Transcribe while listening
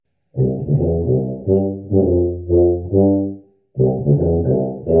Hello!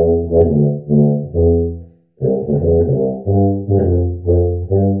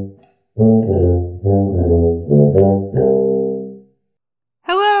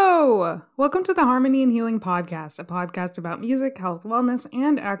 Welcome to the Harmony and Healing Podcast, a podcast about music, health, wellness,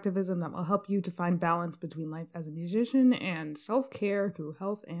 and activism that will help you to find balance between life as a musician and self-care through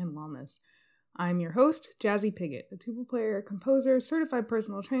health and wellness. I'm your host, Jazzy Piggott, a tuba player, composer, certified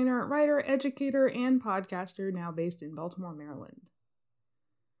personal trainer, writer, educator, and podcaster now based in Baltimore, Maryland.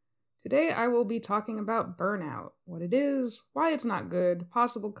 Today I will be talking about burnout, what it is, why it's not good,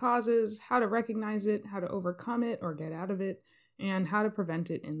 possible causes, how to recognize it, how to overcome it or get out of it, and how to prevent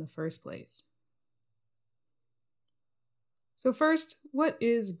it in the first place. So first, what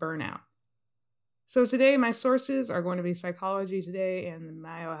is burnout? So today my sources are going to be Psychology Today and the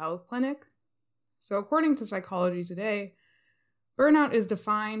Mayo Health Clinic. So according to Psychology Today, burnout is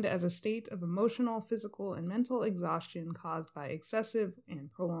defined as a state of emotional, physical, and mental exhaustion caused by excessive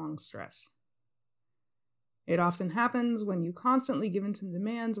and prolonged stress. It often happens when you constantly give in to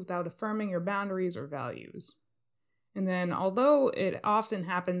demands without affirming your boundaries or values. And then, although it often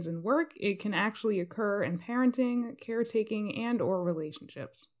happens in work, it can actually occur in parenting, caretaking, and/or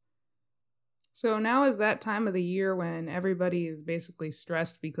relationships. So now is that time of the year when everybody is basically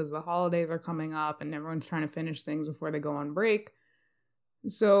stressed because the holidays are coming up and everyone's trying to finish things before they go on break.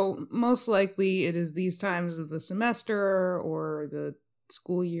 So most likely it is these times of the semester or the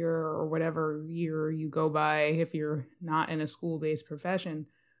school year or whatever year you go by if you're not in a school-based profession.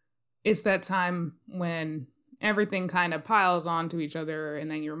 It's that time when everything kind of piles onto each other,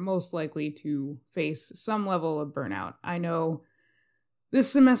 and then you're most likely to face some level of burnout. I know this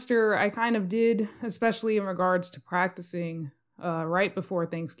semester I kind of did, especially in regards to practicing right before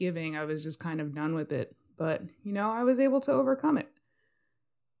Thanksgiving. I was just kind of done with it, but I was able to overcome it.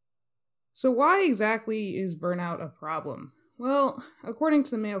 So why exactly is burnout a problem? Well, according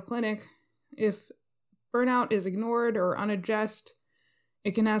to the Mayo Clinic, if burnout is ignored or unaddressed,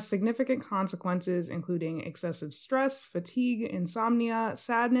 it can have significant consequences, including excessive stress, fatigue, insomnia,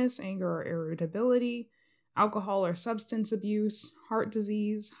 sadness, anger or irritability, alcohol or substance abuse, heart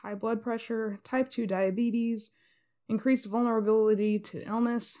disease, high blood pressure, type 2 diabetes, increased vulnerability to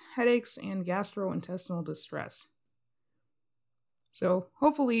illness, headaches, and gastrointestinal distress. So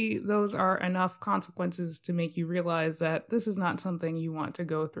hopefully those are enough consequences to make you realize that this is not something you want to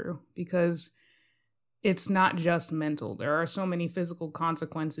go through, because it's not just mental. There are so many physical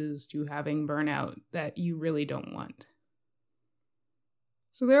consequences to having burnout that you really don't want.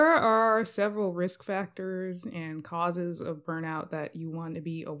 So there are several risk factors and causes of burnout that you want to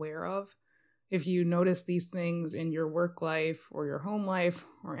be aware of. If you notice these things in your work life or your home life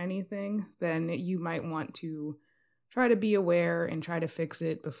or anything, then you might want to try to be aware and try to fix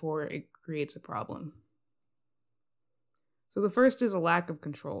it before it creates a problem. So the first is a lack of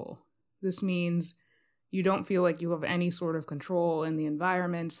control. This means you don't feel like you have any sort of control in the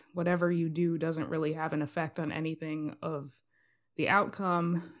environment. Whatever you do doesn't really have an effect on anything of the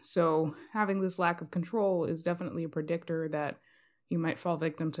outcome. So having this lack of control is definitely a predictor that you might fall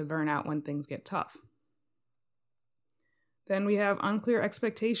victim to burnout when things get tough. Then we have unclear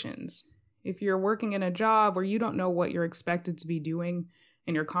expectations. If you're working in a job where you don't know what you're expected to be doing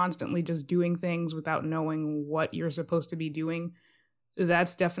and you're constantly just doing things without knowing what you're supposed to be doing,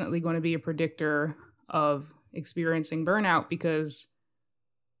 that's definitely going to be a predictor of experiencing burnout, because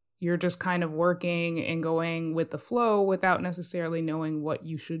you're just kind of working and going with the flow without necessarily knowing what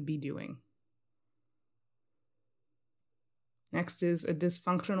you should be doing. Next is a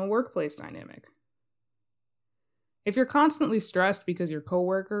dysfunctional workplace dynamic. If you're constantly stressed because your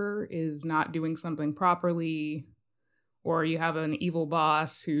coworker is not doing something properly, or you have an evil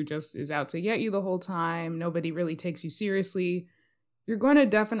boss who just is out to get you the whole time, nobody really takes you seriously, you're going to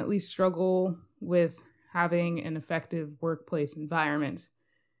definitely struggle with having an effective workplace environment.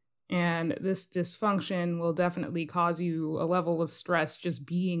 And this dysfunction will definitely cause you a level of stress just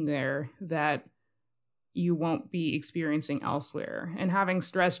being there that you won't be experiencing elsewhere. And having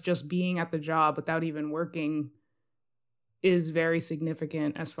stress just being at the job without even working is very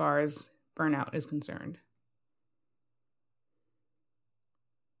significant as far as burnout is concerned.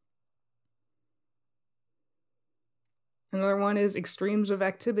 Another one is extremes of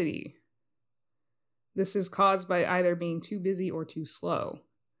activity. This is caused by either being too busy or too slow.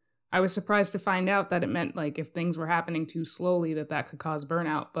 I was surprised to find out that it meant like if things were happening too slowly that could cause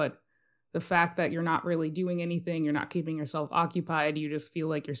burnout, but the fact that you're not really doing anything, you're not keeping yourself occupied, you just feel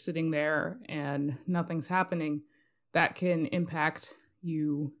like you're sitting there and nothing's happening, that can impact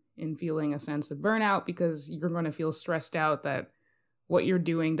you in feeling a sense of burnout, because you're going to feel stressed out that what you're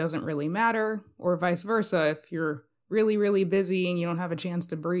doing doesn't really matter, or vice versa. If you're really, really busy and you don't have a chance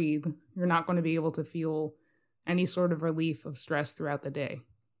to breathe, you're not going to be able to feel any sort of relief of stress throughout the day.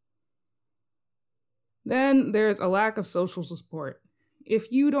 Then there's a lack of social support. If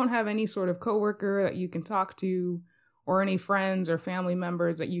you don't have any sort of coworker that you can talk to, or any friends or family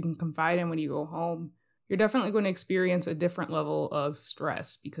members that you can confide in when you go home, you're definitely going to experience a different level of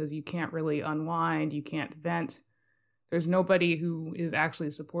stress because you can't really unwind, you can't vent. There's nobody who is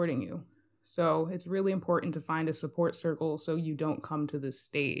actually supporting you. So it's really important to find a support circle so you don't come to this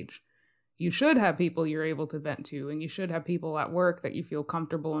stage. You should have people you're able to vent to, and you should have people at work that you feel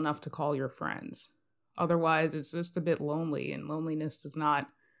comfortable enough to call your friends. Otherwise, it's just a bit lonely, and loneliness does not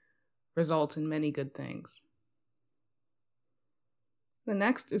result in many good things. The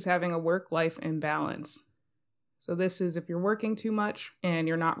next is having a work-life imbalance. So this is if you're working too much and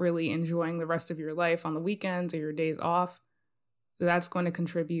you're not really enjoying the rest of your life on the weekends or your days off, that's going to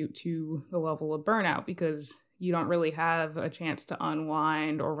contribute to the level of burnout because you don't really have a chance to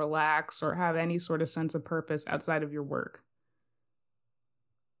unwind or relax or have any sort of sense of purpose outside of your work.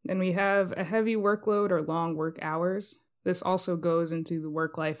 Then we have a heavy workload or long work hours. This also goes into the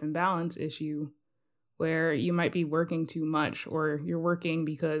work-life imbalance issue where you might be working too much, or you're working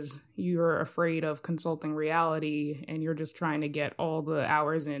because you're afraid of consulting reality and you're just trying to get all the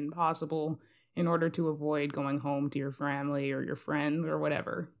hours in possible in order to avoid going home to your family or your friends or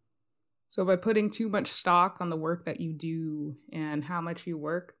whatever. So by putting too much stock on the work that you do and how much you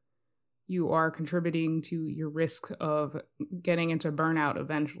work, you are contributing to your risk of getting into burnout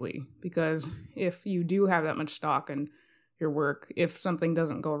eventually. Because if you do have that much stock in your work, if something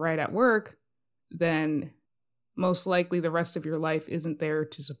doesn't go right at work, then most likely the rest of your life isn't there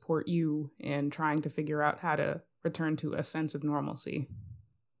to support you in trying to figure out how to return to a sense of normalcy.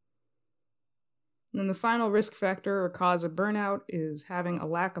 And then the final risk factor or cause of burnout is having a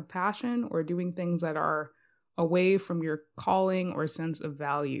lack of passion or doing things that are away from your calling or sense of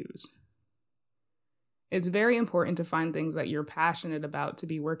values. It's very important to find things that you're passionate about to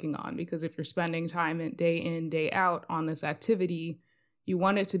be working on, because if you're spending time day in, day out on this activity, you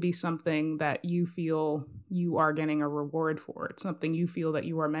want it to be something that you feel you are getting a reward for. It's something you feel that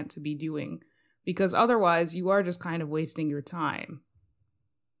you are meant to be doing, because otherwise you are just kind of wasting your time.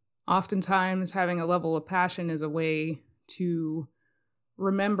 Oftentimes, having a level of passion is a way to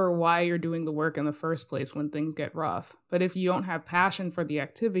remember why you're doing the work in the first place when things get rough. But if you don't have passion for the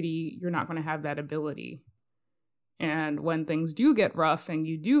activity, you're not going to have that ability. And when things do get rough and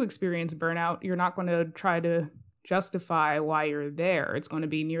you do experience burnout, you're not going to try to justify why you're there. It's going to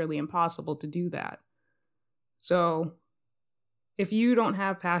be nearly impossible to do that. So if you don't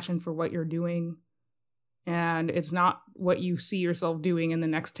have passion for what you're doing and it's not what you see yourself doing in the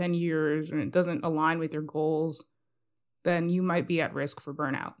next 10 years and it doesn't align with your goals, then you might be at risk for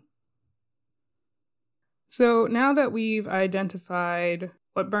burnout. So now that we've identified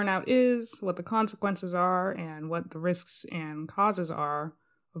what burnout is, what the consequences are, and what the risks and causes are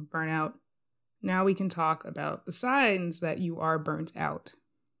of burnout, now we can talk about the signs that you are burnt out.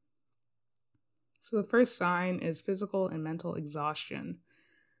 So the first sign is physical and mental exhaustion.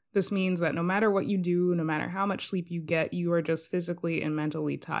 This means that no matter what you do, no matter how much sleep you get, you are just physically and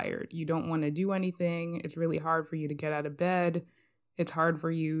mentally tired. You don't want to do anything. It's really hard for you to get out of bed. It's hard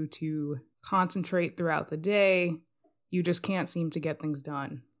for you to concentrate throughout the day. You just can't seem to get things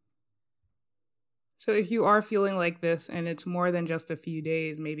done. So if you are feeling like this and it's more than just a few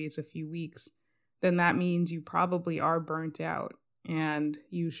days, maybe it's a few weeks, then that means you probably are burnt out and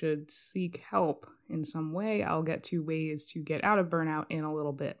you should seek help in some way. I'll get to ways to get out of burnout in a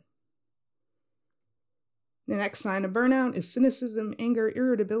little bit. The next sign of burnout is cynicism, anger,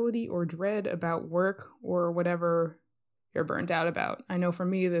 irritability, or dread about work or whatever you're burnt out about. I know for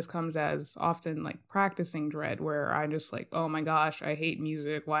me, this comes as often like practicing dread, where I'm just like, oh my gosh, I hate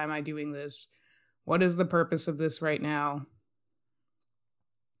music. Why am I doing this? What is the purpose of this right now?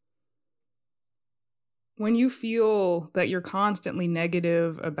 When you feel that you're constantly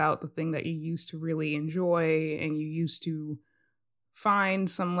negative about the thing that you used to really enjoy and you used to find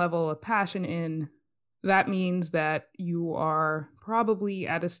some level of passion in, that means that you are probably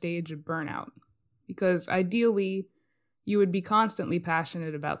at a stage of burnout. Because ideally, you would be constantly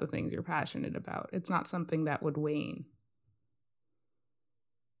passionate about the things you're passionate about. It's not something that would wane.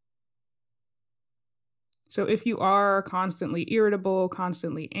 So if you are constantly irritable,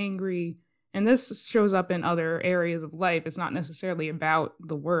 constantly angry, and this shows up in other areas of life, it's not necessarily about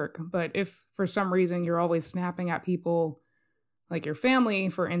the work, but if for some reason you're always snapping at people, like your family,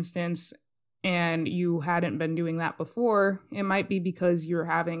 for instance, and you hadn't been doing that before, it might be because you're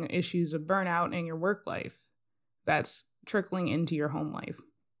having issues of burnout in your work life. That's trickling into your home life.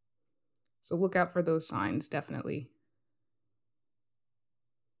 So look out for those signs, definitely.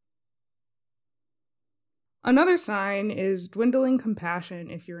 Another sign is dwindling compassion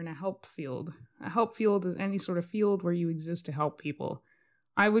if you're in a help field. A help field is any sort of field where you exist to help people.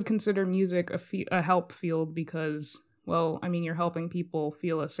 I would consider music a help field because, well, I mean, you're helping people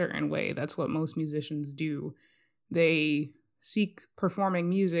feel a certain way. That's what most musicians do. They seek performing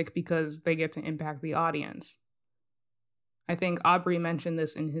music because they get to impact the audience. I think Aubrey mentioned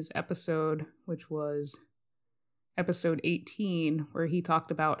this in his episode, which was episode 18, where he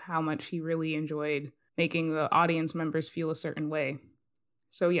talked about how much he really enjoyed making the audience members feel a certain way.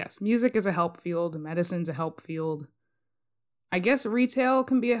 So yes, music is a help field, medicine's a help field. I guess retail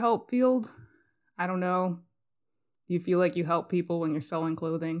can be a help field. I don't know. Do you feel like you help people when you're selling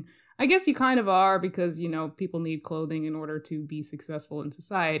clothing? I guess you kind of are because, people need clothing in order to be successful in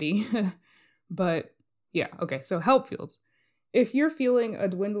society. But yeah, okay, so help fields. If you're feeling a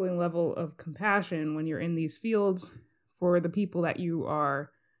dwindling level of compassion when you're in these fields for the people that you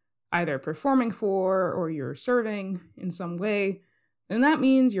are either performing for or you're serving in some way, then that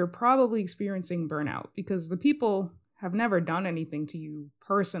means you're probably experiencing burnout because the people have never done anything to you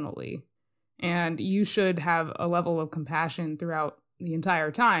personally. And you should have a level of compassion throughout the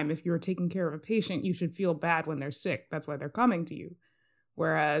entire time. If you're taking care of a patient, you should feel bad when they're sick. That's why they're coming to you.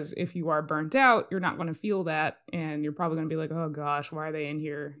 Whereas if you are burnt out, you're not going to feel that. And you're probably going to be like, oh gosh, why are they in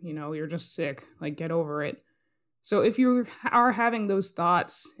here? You're just sick. Like, get over it. So if you are having those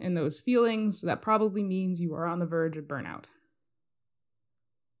thoughts and those feelings, that probably means you are on the verge of burnout.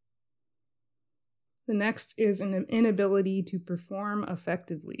 The next is an inability to perform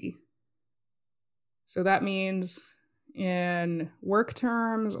effectively. So that means in work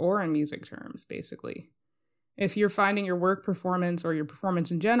terms or in music terms, basically. If you're finding your work performance or your performance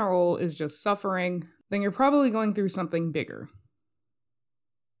in general is just suffering, then you're probably going through something bigger.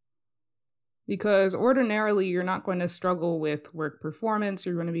 Because ordinarily, you're not going to struggle with work performance.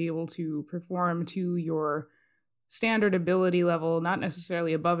 You're going to be able to perform to your standard ability level, not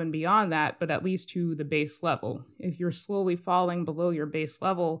necessarily above and beyond that, but at least to the base level. If you're slowly falling below your base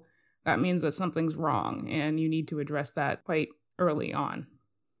level, that means that something's wrong, and you need to address that quite early on.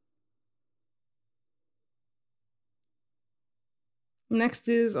 Next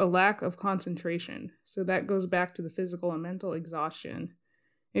is a lack of concentration. So that goes back to the physical and mental exhaustion.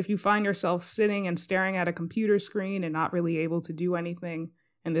 If you find yourself sitting and staring at a computer screen and not really able to do anything,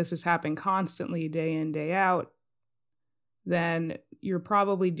 and this is happening constantly day in, day out, then you're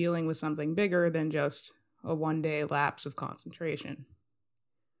probably dealing with something bigger than just a one-day lapse of concentration.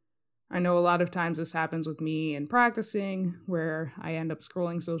 I know a lot of times this happens with me in practicing, where I end up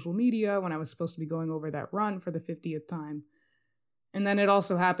scrolling social media when I was supposed to be going over that run for the 50th time. And then it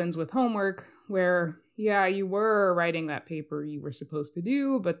also happens with homework, where, yeah, you were writing that paper you were supposed to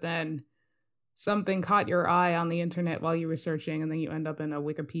do, but then something caught your eye on the internet while you were searching, and then you end up in a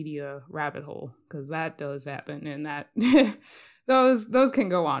Wikipedia rabbit hole, because that does happen, and that those can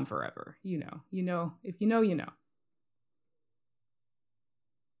go on forever. If you know, you know.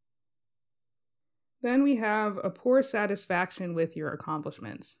 Then we have a poor satisfaction with your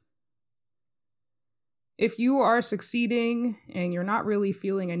accomplishments. If you are succeeding and you're not really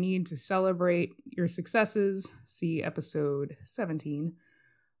feeling a need to celebrate your successes, see episode 17,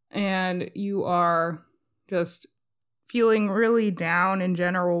 and you are just feeling really down in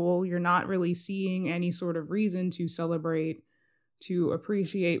general, you're not really seeing any sort of reason to celebrate, to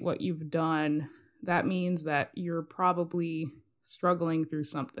appreciate what you've done, that means that you're probably struggling through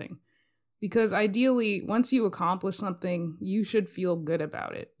something. Because ideally, once you accomplish something, you should feel good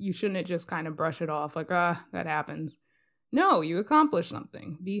about it. You shouldn't just kind of brush it off like, that happens. No, you accomplished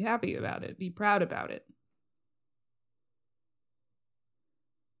something. Be happy about it. Be proud about it.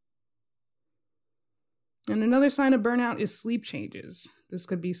 And another sign of burnout is sleep changes. This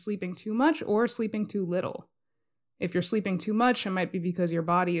could be sleeping too much or sleeping too little. If you're sleeping too much, it might be because your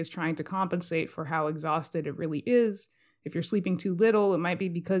body is trying to compensate for how exhausted it really is. If you're sleeping too little, it might be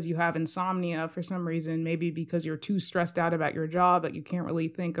because you have insomnia for some reason, maybe because you're too stressed out about your job that you can't really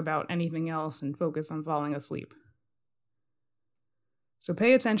think about anything else and focus on falling asleep. So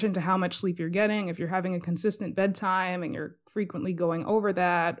pay attention to how much sleep you're getting. If you're having a consistent bedtime and you're frequently going over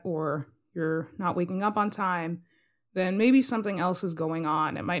that, or you're not waking up on time, then maybe something else is going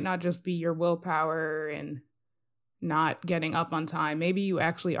on. It might not just be your willpower and not getting up on time. Maybe you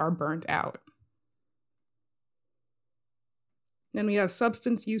actually are burnt out. Then we have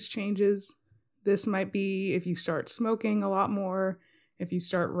substance use changes. This might be if you start smoking a lot more, if you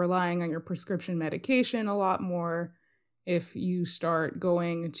start relying on your prescription medication a lot more, if you start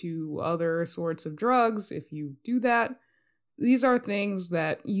going to other sorts of drugs. If you do that, these are things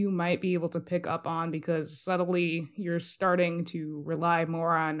that you might be able to pick up on because subtly you're starting to rely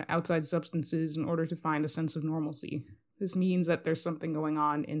more on outside substances in order to find a sense of normalcy. This means that there's something going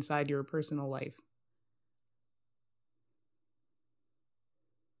on inside your personal life.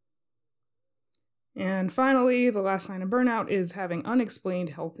 And finally, the last sign of burnout is having unexplained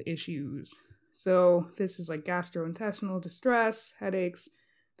health issues. So this is like gastrointestinal distress, headaches,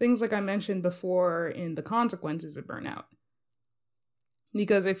 things like I mentioned before in the consequences of burnout.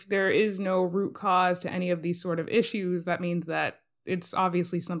 Because if there is no root cause to any of these sort of issues, that means that it's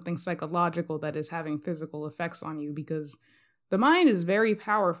obviously something psychological that is having physical effects on you, because the mind is very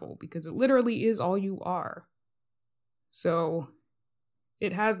powerful because it literally is all you are. So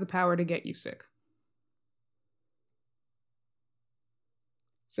it has the power to get you sick.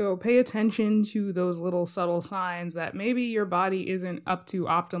 So pay attention to those little subtle signs that maybe your body isn't up to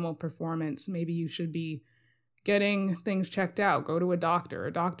optimal performance. Maybe you should be getting things checked out. Go to a doctor.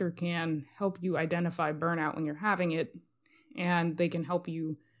 A doctor can help you identify burnout when you're having it, and they can help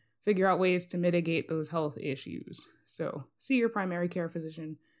you figure out ways to mitigate those health issues. So see your primary care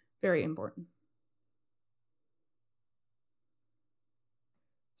physician. Very important.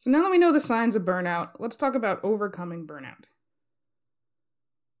 So now that we know the signs of burnout, let's talk about overcoming burnout.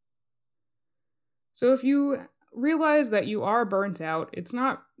 So if you realize that you are burnt out, it's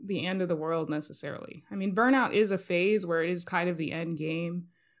not the end of the world necessarily. I mean, burnout is a phase where it is kind of the end game.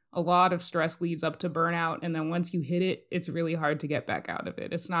 A lot of stress leads up to burnout, and then once you hit it, it's really hard to get back out of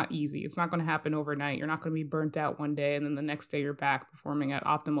it. It's not easy. It's not going to happen overnight. You're not going to be burnt out one day, and then the next day you're back performing at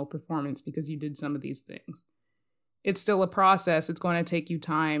optimal performance because you did some of these things. It's still a process. It's going to take you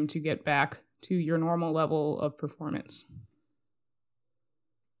time to get back to your normal level of performance.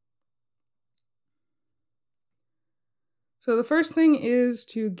 So the first thing is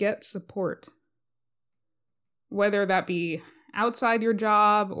to get support, whether that be outside your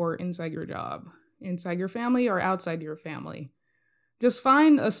job or inside your job, inside your family or outside your family. Just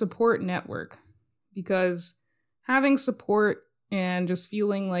find a support network, because having support and just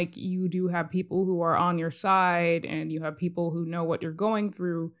feeling like you do have people who are on your side and you have people who know what you're going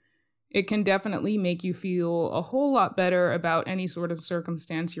through, it can definitely make you feel a whole lot better about any sort of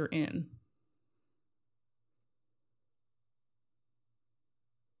circumstance you're in.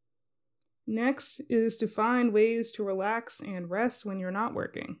 Next is to find ways to relax and rest when you're not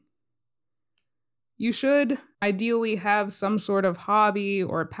working. You should ideally have some sort of hobby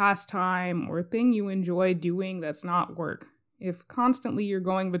or pastime or thing you enjoy doing that's not work. If constantly you're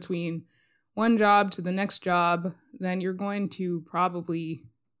going between one job to the next job, then you're going to probably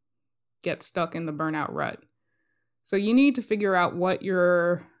get stuck in the burnout rut. So you need to figure out what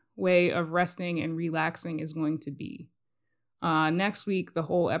your way of resting and relaxing is going to be. Next week, the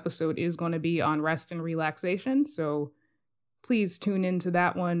whole episode is going to be on rest and relaxation, so please tune into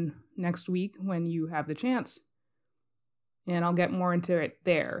that one next week when you have the chance, and I'll get more into it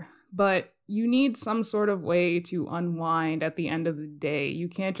there. But you need some sort of way to unwind at the end of the day. You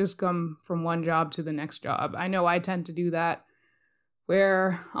can't just come from one job to the next job. I know I tend to do that,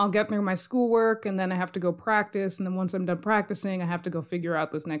 where I'll get through my schoolwork and then I have to go practice. And then once I'm done practicing, I have to go figure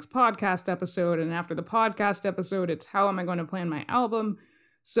out this next podcast episode. And after the podcast episode, it's how am I going to plan my album?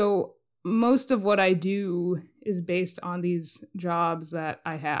 So most of what I do is based on these jobs that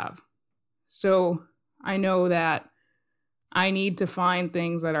I have. So I know that I need to find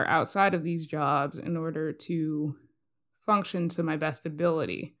things that are outside of these jobs in order to function to my best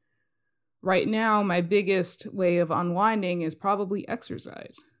ability. Right now, my biggest way of unwinding is probably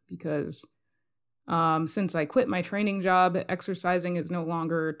exercise, because since I quit my training job, exercising is no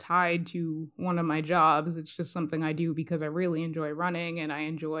longer tied to one of my jobs. It's just something I do because I really enjoy running and I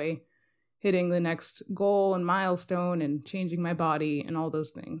enjoy hitting the next goal and milestone and changing my body and all those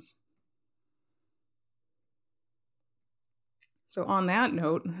things. So on that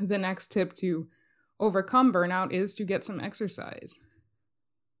note, the next tip to overcome burnout is to get some exercise.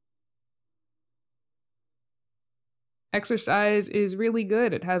 Exercise is really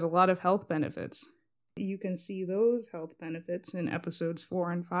good. It has a lot of health benefits. You can see those health benefits in episodes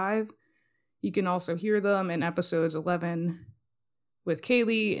 4 and 5. You can also hear them in episodes 11 with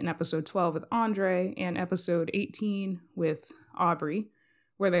Kaylee, in episode 12 with Andre, and episode 18 with Aubrey,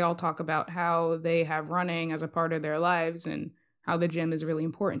 where they all talk about how they have running as a part of their lives and how the gym is really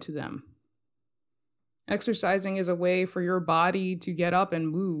important to them. Exercising is a way for your body to get up and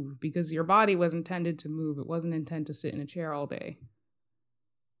move, because your body was intended to move. It wasn't intended to sit in a chair all day.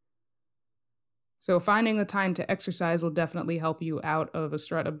 So finding the time to exercise will definitely help you out of a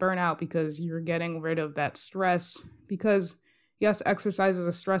strut of burnout, because you're getting rid of that stress. Because yes, exercise is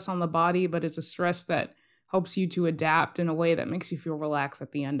a stress on the body, but it's a stress that helps you to adapt in a way that makes you feel relaxed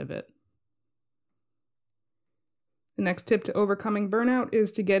at the end of it. The next tip to overcoming burnout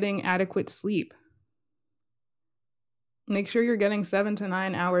is to getting adequate sleep. Make sure you're getting 7 to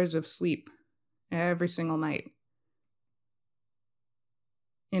 9 hours of sleep every single night.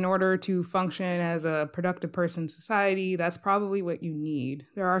 In order to function as a productive person in society, that's probably what you need.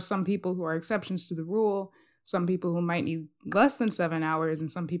 There are some people who are exceptions to the rule, some people who might need less than 7 hours, and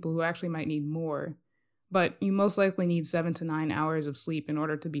some people who actually might need more. But you most likely need 7 to 9 hours of sleep in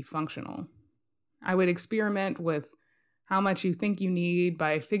order to be functional. I would experiment with how much you think you need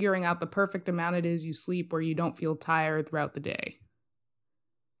by figuring out the perfect amount it is you sleep where you don't feel tired throughout the day.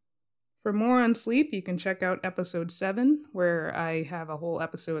 For more on sleep, you can check out episode 7, where I have a whole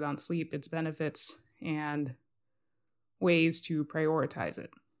episode on sleep, its benefits, and ways to prioritize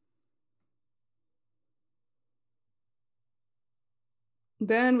it.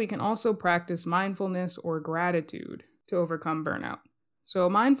 Then we can also practice mindfulness or gratitude to overcome burnout. So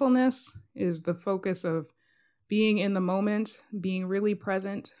mindfulness is the focus of being in the moment, being really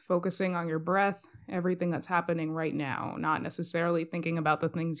present, focusing on your breath, everything that's happening right now, not necessarily thinking about the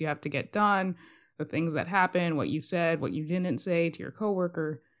things you have to get done, the things that happen, what you said, what you didn't say to your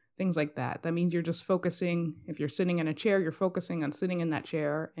coworker, things like that. That means you're just focusing. If you're sitting in a chair, you're focusing on sitting in that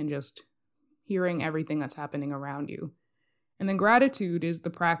chair and just hearing everything that's happening around you. And then gratitude is the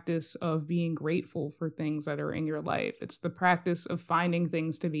practice of being grateful for things that are in your life. It's the practice of finding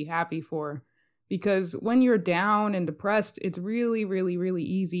things to be happy for. Because when you're down and depressed, it's really, really, really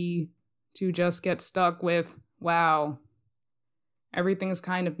easy to just get stuck with, wow, everything's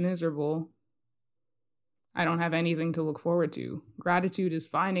kind of miserable. I don't have anything to look forward to. Gratitude is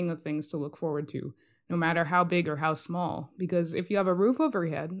finding the things to look forward to, no matter how big or how small. Because if you have a roof over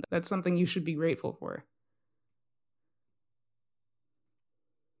your head, that's something you should be grateful for.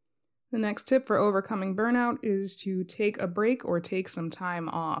 The next tip for overcoming burnout is to take a break or take some time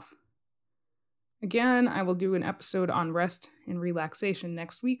off. Again, I will do an episode on rest and relaxation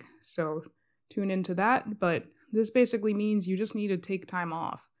next week, so tune into that, but this basically means you just need to take time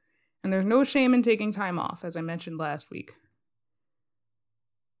off. And there's no shame in taking time off, as I mentioned last week.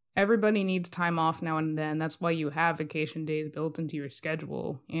 Everybody needs time off now and then. That's why you have vacation days built into your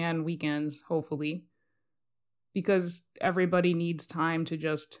schedule, and weekends, hopefully, because everybody needs time to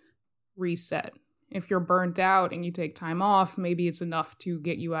just reset. If you're burnt out and you take time off, maybe it's enough to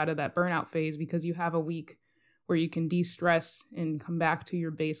get you out of that burnout phase because you have a week where you can de-stress and come back to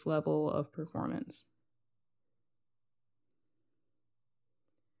your base level of performance.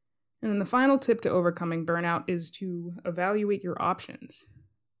 And then the final tip to overcoming burnout is to evaluate your options.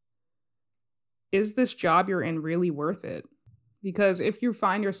 Is this job you're in really worth it? Because if you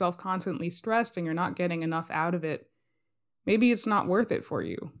find yourself constantly stressed and you're not getting enough out of it, maybe it's not worth it for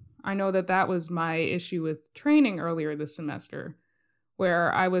you. I know that was my issue with training earlier this semester,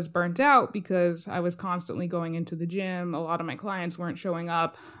 where I was burnt out because I was constantly going into the gym. A lot of my clients weren't showing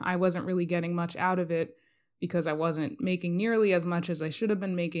up. I wasn't really getting much out of it because I wasn't making nearly as much as I should have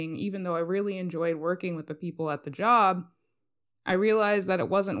been making. Even though I really enjoyed working with the people at the job, I realized that it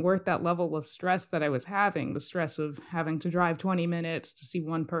wasn't worth that level of stress that I was having, the stress of having to drive 20 minutes to see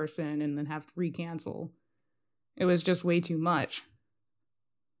one person and then have to recancel. It was just way too much.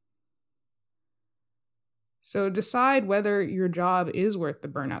 So decide whether your job is worth the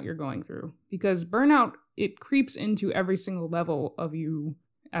burnout you're going through, because burnout, it creeps into every single level of you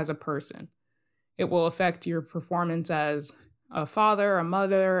as a person. It will affect your performance as a father, a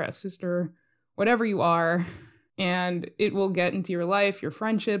mother, a sister, whatever you are, and it will get into your life, your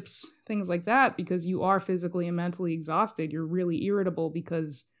friendships, things like that, because you are physically and mentally exhausted. You're really irritable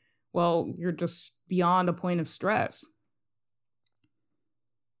because, well, you're just beyond a point of stress.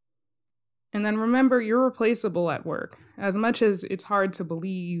 And then remember, you're replaceable at work. As much as it's hard to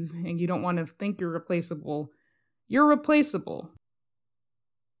believe and you don't want to think you're replaceable, you're replaceable.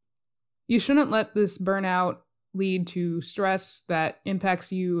 You shouldn't let this burnout lead to stress that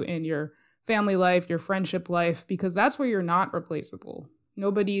impacts you in your family life, your friendship life, because that's where you're not replaceable.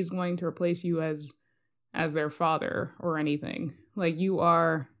 Nobody is going to replace you as their father or anything. Like, you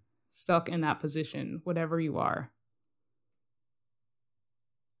are stuck in that position, whatever you are.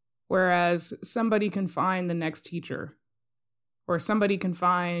 Whereas somebody can find the next teacher, or somebody can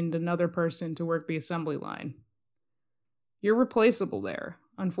find another person to work the assembly line. You're replaceable there,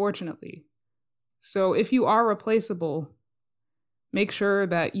 unfortunately. So if you are replaceable, make sure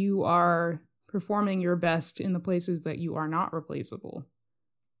that you are performing your best in the places that you are not replaceable,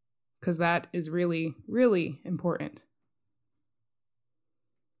 because that is really, really important.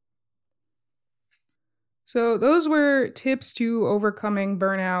 So those were tips to overcoming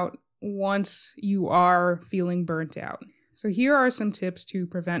burnout once you are feeling burnt out. So here are some tips to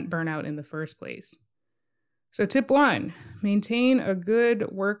prevent burnout in the first place. So tip 1, maintain a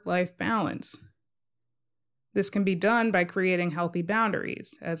good work-life balance. This can be done by creating healthy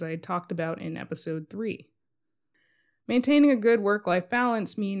boundaries, as I talked about in episode 3. Maintaining a good work-life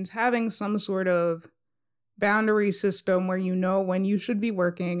balance means having some sort of boundary system where you know when you should be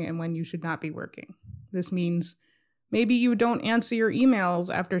working and when you should not be working. This means maybe you don't answer your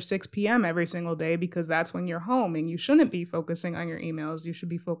emails after 6 p.m. every single day because that's when you're home and you shouldn't be focusing on your emails. You should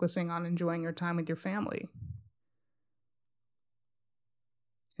be focusing on enjoying your time with your family.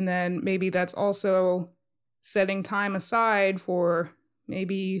 And then maybe that's also setting time aside for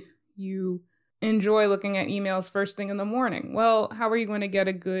maybe you enjoy looking at emails first thing in the morning. Well, how are you going to get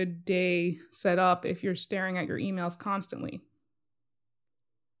a good day set up if you're staring at your emails constantly?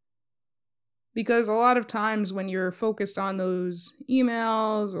 Because a lot of times when you're focused on those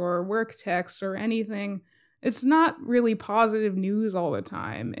emails or work texts or anything, it's not really positive news all the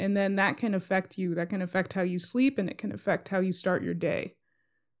time. And then that can affect you. That can affect how you sleep and it can affect how you start your day.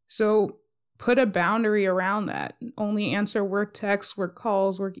 So put a boundary around that. Only answer work texts, work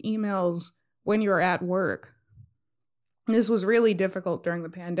calls, work emails when you're at work. This was really difficult during the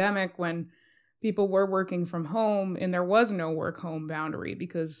pandemic when people were working from home and there was no work-home boundary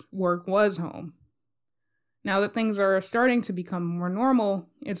because work was home. Now that things are starting to become more normal,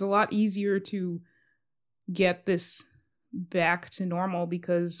 it's a lot easier to get this back to normal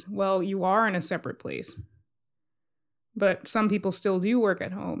because, well, you are in a separate place. But some people still do work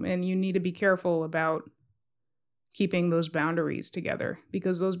at home, and you need to be careful about keeping those boundaries together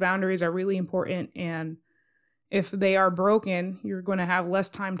because those boundaries are really important, and if they are broken, you're going to have less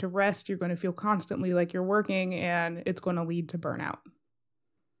time to rest, you're going to feel constantly like you're working, and it's going to lead to burnout.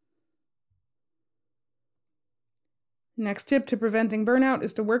 Next tip to preventing burnout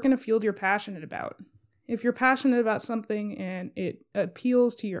is to work in a field you're passionate about. If you're passionate about something and it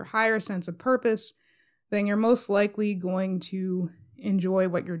appeals to your higher sense of purpose, then you're most likely going to enjoy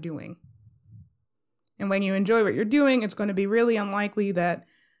what you're doing. And when you enjoy what you're doing, it's going to be really unlikely that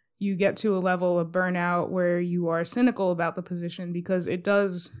you get to a level of burnout where you are cynical about the position because it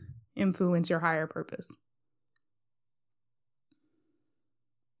does influence your higher purpose.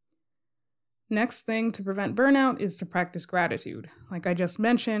 Next thing to prevent burnout is to practice gratitude. Like I just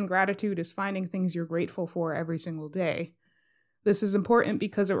mentioned, gratitude is finding things you're grateful for every single day. This is important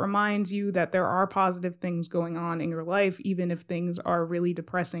because it reminds you that there are positive things going on in your life, even if things are really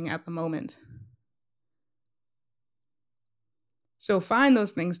depressing at the moment. So find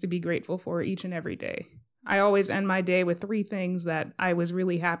those things to be grateful for each and every day. I always end my day with 3 things that I was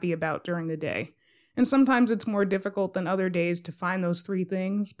really happy about during the day. And sometimes it's more difficult than other days to find those 3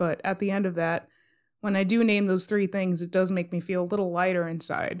 things, but at the end of that, when I do name those 3 things, it does make me feel a little lighter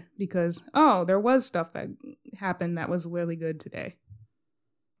inside because, oh, there was stuff that happened that was really good today.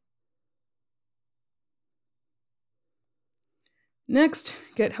 Next,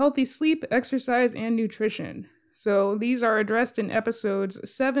 get healthy sleep, exercise, and nutrition. So these are addressed in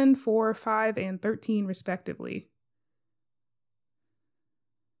episodes 7, 4, 5, and 13 respectively.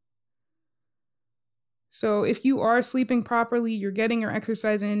 So if you are sleeping properly, you're getting your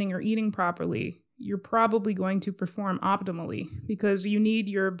exercise in, and you're eating properly, you're probably going to perform optimally because you need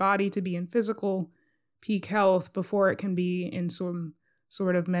your body to be in physical peak health before it can be in some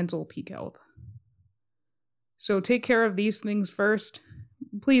sort of mental peak health. So take care of these things first.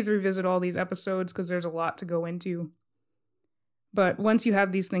 Please revisit all these episodes because there's a lot to go into. But once you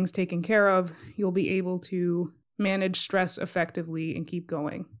have these things taken care of, you'll be able to manage stress effectively and keep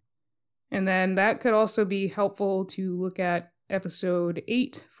going. And then that could also be helpful to look at episode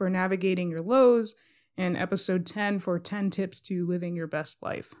 8 for navigating your lows and episode 10 for 10 tips to living your best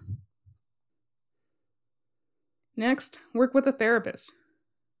life. Next, work with a therapist.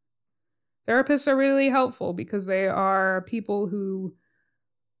 Therapists are really helpful because they are people who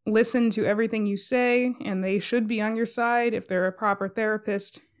listen to everything you say, and they should be on your side if they're a proper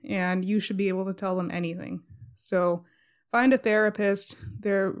therapist, and you should be able to tell them anything. So find a therapist.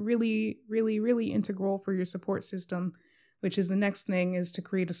 They're really, really, really integral for your support system, which is the next thing, is to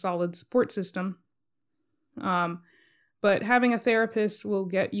create a solid support system. But having a therapist will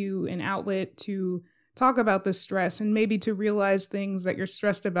get you an outlet to talk about the stress and maybe to realize things that you're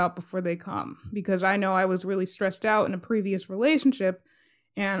stressed about before they come. Because I know I was really stressed out in a previous relationship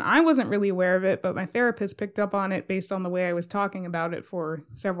and I wasn't really aware of it, but my therapist picked up on it based on the way I was talking about it for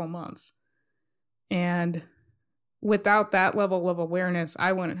several months. And without that level of awareness,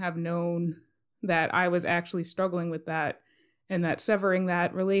 I wouldn't have known that I was actually struggling with that and that severing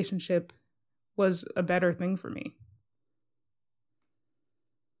that relationship was a better thing for me.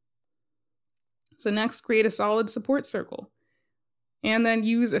 So next, create a solid support circle. And then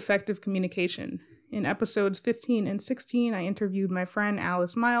use effective communication. In episodes 15 and 16, I interviewed my friend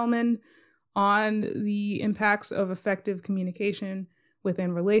Alice Meilman on the impacts of effective communication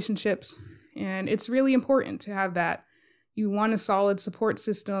within relationships. And it's really important to have that. You want a solid support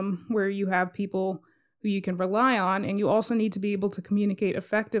system where you have people who you can rely on, and you also need to be able to communicate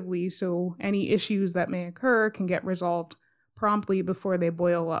effectively so any issues that may occur can get resolved promptly before they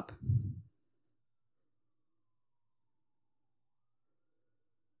boil up.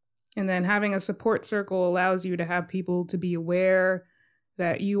 And then having a support circle allows you to have people to be aware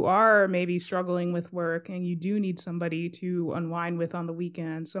that you are maybe struggling with work and you do need somebody to unwind with on the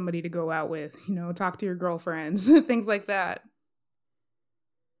weekend, somebody to go out with, talk to your girlfriends, things like that.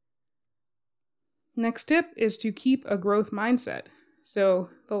 Next tip is to keep a growth mindset. So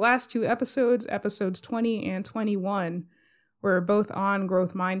the last two episodes 20 and 21, were both on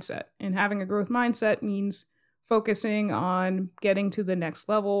growth mindset. And having a growth mindset means focusing on getting to the next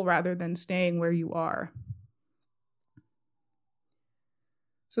level rather than staying where you are.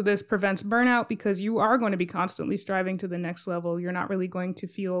 So this prevents burnout because you are going to be constantly striving to the next level. You're not really going to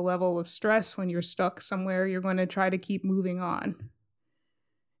feel a level of stress when you're stuck somewhere. You're going to try to keep moving on.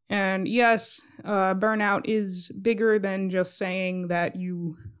 And yes, burnout is bigger than just saying that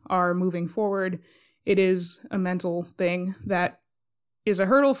you are moving forward. It is a mental thing that is a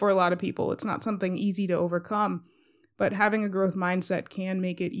hurdle for a lot of people. It's not something easy to overcome, but having a growth mindset can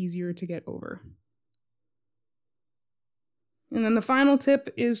make it easier to get over. And then the final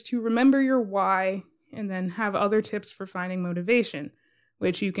tip is to remember your why and then have other tips for finding motivation,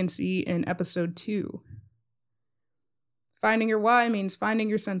 which you can see in episode 2. Finding your why means finding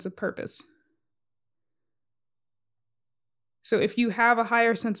your sense of purpose. So if you have a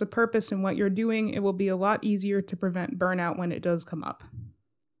higher sense of purpose in what you're doing, it will be a lot easier to prevent burnout when it does come up.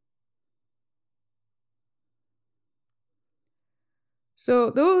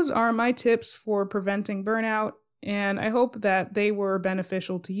 So those are my tips for preventing burnout, and I hope that they were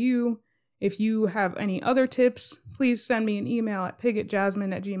beneficial to you. If you have any other tips, please send me an email at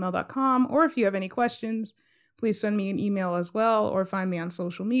pigotjasmine@gmail.com, or if you have any questions, please send me an email as well, or find me on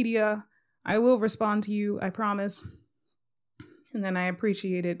social media. I will respond to you, I promise. And then I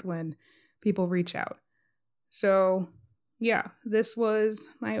appreciate it when people reach out. So yeah, this was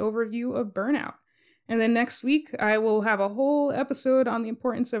my overview of burnout. And then next week, I will have a whole episode on the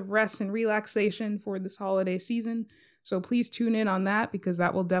importance of rest and relaxation for this holiday season. So please tune in on that because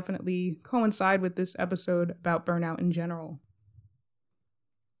that will definitely coincide with this episode about burnout in general.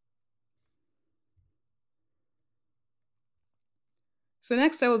 So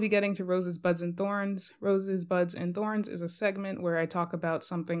next I will be getting to Roses, Buds, and Thorns. Roses, Buds, and Thorns is a segment where I talk about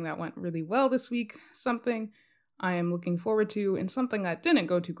something that went really well this week, something I am looking forward to, and something that didn't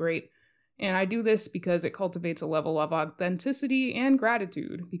go too great. And I do this because it cultivates a level of authenticity and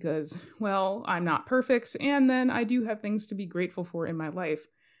gratitude because, well, I'm not perfect, and then I do have things to be grateful for in my life.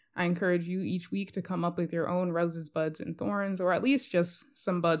 I encourage you each week to come up with your own Roses, Buds, and Thorns, or at least just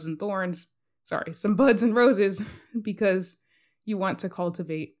some buds and thorns. Some buds and roses, because you want to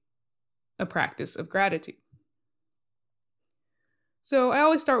cultivate a practice of gratitude. So I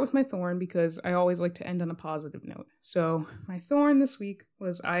always start with my thorn because I always like to end on a positive note. So my thorn this week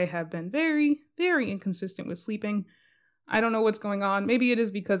was I have been very, very inconsistent with sleeping. I don't know what's going on. Maybe it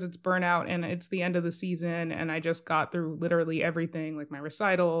is because it's burnout and it's the end of the season and I just got through literally everything, like my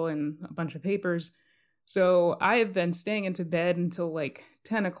recital and a bunch of papers. So I have been staying into bed until like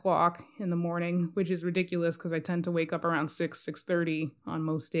 10 o'clock in the morning, which is ridiculous because I tend to wake up around 6:30 on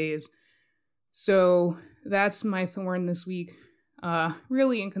most days. So that's my thorn this week.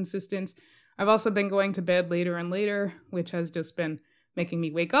 Really inconsistent. I've also been going to bed later and later, which has just been making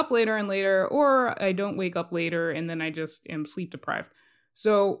me wake up later and later, or I don't wake up later and then I just am sleep deprived.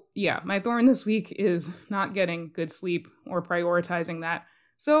 So yeah, my thorn this week is not getting good sleep or prioritizing that.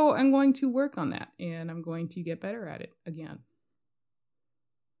 So I'm going to work on that and I'm going to get better at it again.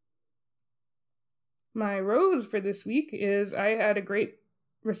 My rose for this week is I had a great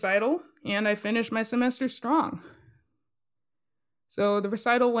recital and I finished my semester strong. So the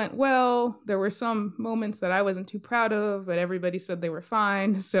recital went well. There were some moments that I wasn't too proud of, but everybody said they were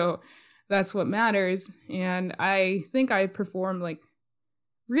fine. So that's what matters. And I think I performed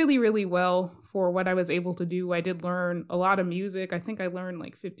really, really well for what I was able to do. I did learn a lot of music. I think I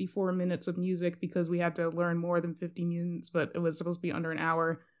learned 54 minutes of music because we had to learn more than 50 minutes, but it was supposed to be under an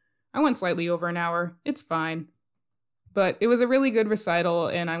hour. I went slightly over an hour. It's fine. But it was a really good recital,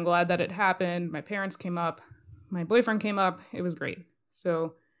 and I'm glad that it happened. My parents came up. My boyfriend came up. It was great.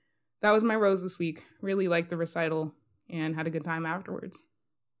 So that was my rose this week. Really liked the recital and had a good time afterwards.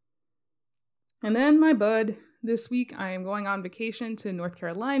 And then my bud, this week I am going on vacation to North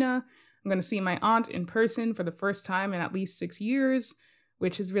Carolina. I'm going to see my aunt in person for the first time in at least 6 years,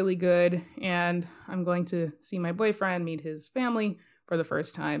 which is really good. And I'm going to see my boyfriend, meet his family for the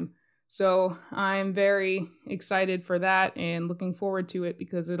first time. So I'm very excited for that and looking forward to it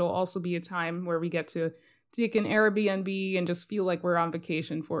because it'll also be a time where we get to take an Airbnb and just feel like we're on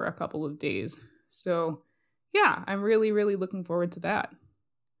vacation for a couple of days. So yeah, I'm really, really looking forward to that.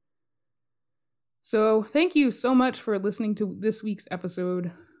 So thank you so much for listening to this week's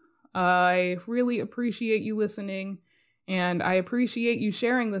episode. I really appreciate you listening, and I appreciate you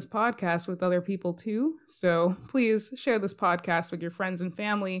sharing this podcast with other people too. So please share this podcast with your friends and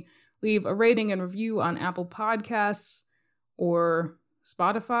family. Leave a rating and review on Apple Podcasts or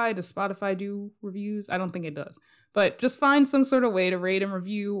Spotify. Does Spotify do reviews? I don't think it does. But just find some sort of way to rate and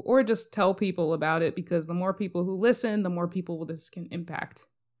review or just tell people about it because the more people who listen, the more people this can impact.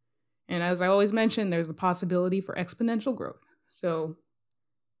 And as I always mention, there's the possibility for exponential growth. So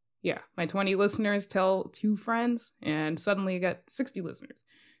yeah, my 20 listeners tell 2 friends and suddenly you got 60 listeners.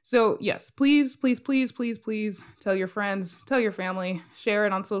 So yes, please, please, please, please, please tell your friends, tell your family, share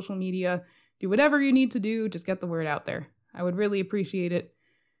it on social media, do whatever you need to do, just get the word out there. I would really appreciate it.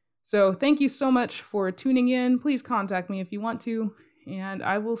 So thank you so much for tuning in. Please contact me if you want to, and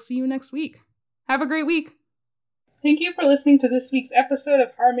I will see you next week. Have a great week. Thank you for listening to this week's episode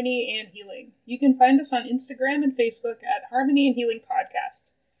of Harmony and Healing. You can find us on Instagram and Facebook at Harmony and Healing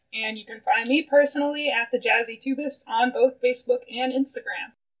Podcast. And you can find me personally at the Jazzy Tubist on both Facebook and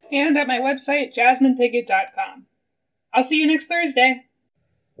Instagram. And at my website, jasminepiggott.com. I'll see you next Thursday.